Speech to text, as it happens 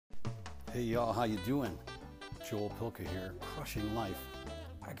Hey y'all, how you doing? Joel Pilka here, crushing life.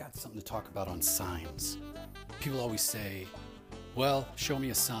 I got something to talk about on signs. People always say, well, show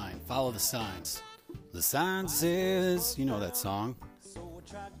me a sign, follow the signs. The sign says, you know that song.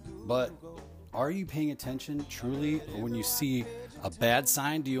 But are you paying attention truly? Or when you see a bad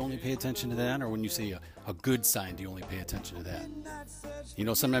sign, do you only pay attention to that? Or when you see a good sign, do you only pay attention to that? You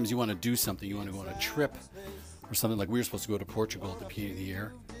know, sometimes you want to do something, you want to go on a trip or something. Like we were supposed to go to Portugal at the beginning of the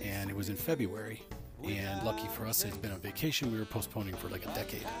year, and it was in February. And lucky for us, it's been a vacation we were postponing for like a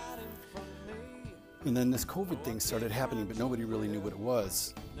decade. And then this COVID thing started happening, but nobody really knew what it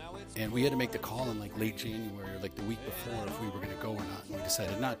was. And we had to make the call in like late January or like the week before if we were going to go or not. And we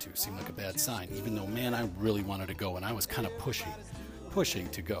decided not to. It seemed like a bad sign, even though, man, I really wanted to go. And I was kind of pushing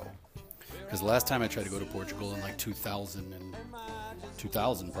to go. Because the last time I tried to go to Portugal in like 2000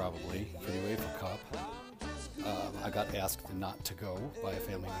 probably, for the UEFA Cup, I got asked not to go by a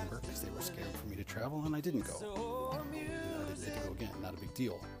family member because they were scared for me to travel, and I didn't go. I didn't get to go again, not a big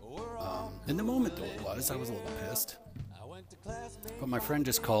deal. In the moment, though, I was a little pissed. But my friend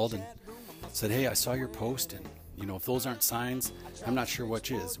just called and said, hey, I saw your post, and you know, if those aren't signs, I'm not sure what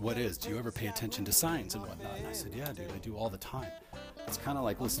is. Do you ever pay attention to signs and whatnot? And I said, yeah, dude, I do all the time. It's kind of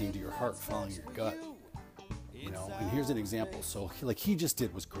like listening to your heart, following your gut. You know, and here's an example. So like he just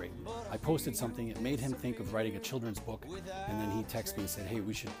did was great. I posted something, it made him think of writing a children's book, and then he texted me and said, hey,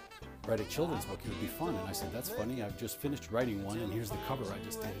 we should write a children's book, it would be fun. And I said, that's funny, I've just finished writing one, and here's the cover I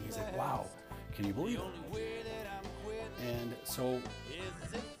just did. And he's like, wow, can you believe it? And so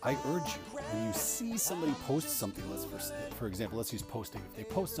I urge you, when you see somebody post something, for example, let's use posting. If they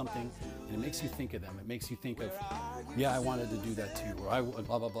post something and it makes you think of them, it makes you think of, yeah, I wanted to do that too, or I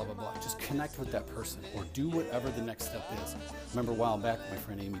blah, blah, blah, blah, blah. Just connect with that person or do whatever the next step is. Remember a while back, my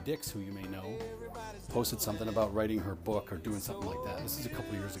friend Amy Dix, who you may know, posted something about writing her book or doing something like that. This is a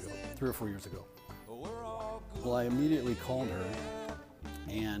couple years ago, 3 or 4 years ago. Well, I immediately called her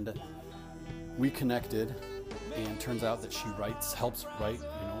and we connected. And turns out that she helps write,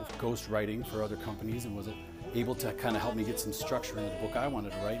 ghost writing for other companies, and was able to kind of help me get some structure into the book I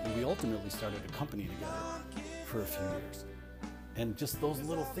wanted to write. And we ultimately started a company together for a few years. And just those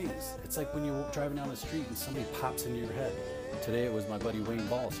little things. It's like when you're driving down the street and somebody pops into your head. Today it was my buddy Wayne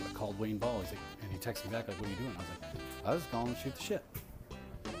Ball, so I called Wayne Ball. He's like, and he texted me back like, what are you doing? I was like, I was calling to shoot the shit.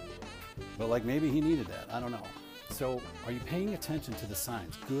 But like maybe he needed that. I don't know. So are you paying attention to the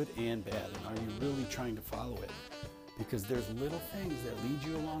signs, good and bad? And are you really trying to follow it? Because there's little things that lead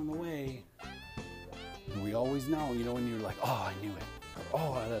you along the way. And we always know, when you're like, oh, I knew it. Or,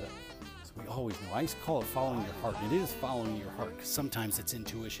 oh, So we always know. I used to call it following your heart. It is following your heart, because sometimes it's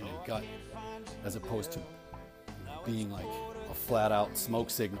intuition and gut, as opposed to being like a flat out smoke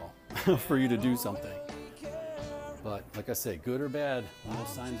signal for you to do something. But like I say, good or bad, when those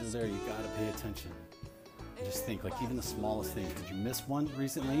signs are there, you gotta pay attention. Just think, like even the smallest thing. Did you miss one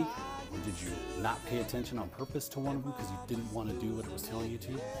recently? Or did you not pay attention on purpose to one of them because you didn't want to do what it was telling you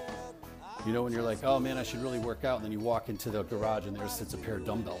to? You know, when you're like, oh man, I should really work out, and then you walk into the garage and there sits a pair of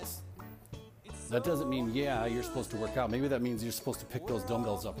dumbbells. That doesn't mean, yeah, you're supposed to work out. Maybe that means you're supposed to pick those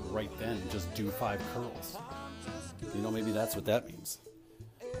dumbbells up right then and just do 5 curls. Maybe that's what that means.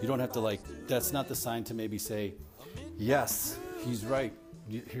 You don't have to that's not the sign to maybe say, yes, he's right.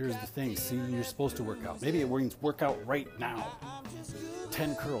 Here's the thing, see, you're supposed to work out. Maybe it means work out right now.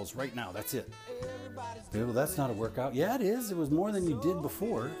 10 curls right now, that's it. Well, that's not a workout. Yeah, it is. It was more than you did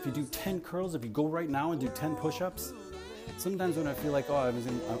before. If you do 10 curls, if you go right now and do 10 push-ups, sometimes when I feel like, oh,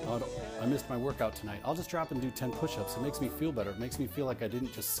 I missed my workout tonight, I'll just drop and do 10 push-ups. It makes me feel better. It makes me feel like I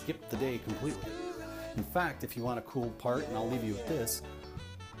didn't just skip the day completely. In fact, if you want a cool part, and I'll leave you with this,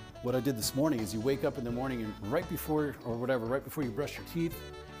 what I did this morning is you wake up in the morning and right before you brush your teeth,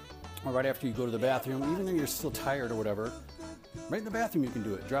 or right after you go to the bathroom, even though you're still tired or whatever, right in the bathroom you can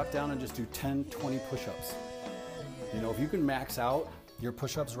do it. Drop down and just do 10, 20 push-ups. If you can max out your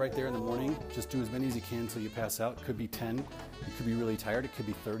push-ups right there in the morning, just do as many as you can until you pass out. It could be 10, you could be really tired, it could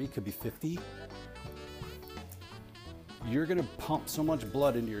be 30, it could be 50. You're gonna pump so much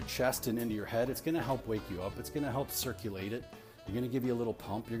blood into your chest and into your head, it's gonna help wake you up, it's gonna help circulate it. You're going to give you a little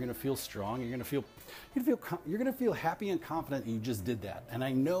pump. You're going to feel strong. You're going to feel happy and confident that you just did that. And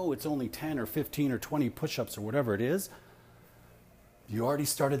I know it's only 10 or 15 or 20 push-ups or whatever it is. You already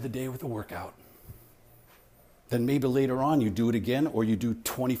started the day with a workout. Then maybe later on you do it again, or you do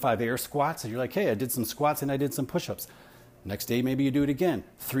 25 air squats and you're like, hey, I did some squats and I did some push-ups. Next day maybe you do it again.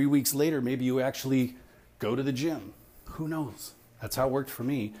 3 weeks later maybe you actually go to the gym. Who knows? That's how it worked for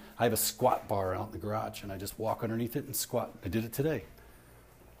me. I have a squat bar out in the garage, and I just walk underneath it and squat. I did it today.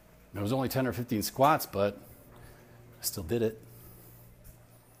 It was only 10 or 15 squats, but I still did it.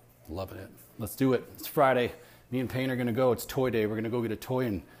 Loving it. Let's do it. It's Friday. Me and Payne are going to go. It's toy day. We're going to go get a toy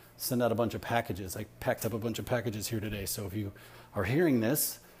and send out a bunch of packages. I packed up a bunch of packages here today. So if you are hearing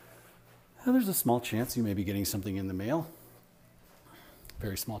this, there's a small chance you may be getting something in the mail.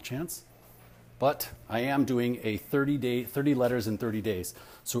 Very small chance. But I am doing a 30 letters in 30 days.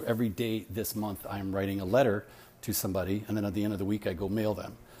 So every day this month, I'm writing a letter to somebody. And then at the end of the week, I go mail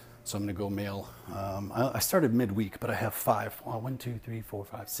them. So I'm going to go mail. I started midweek, but I have 5. Well, 1, 2, 3, 4,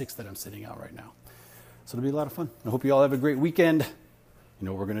 5, 6 that I'm sitting out right now. So it'll be a lot of fun. I hope you all have a great weekend. You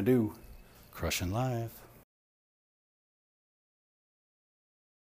know what we're going to do. Crushing live.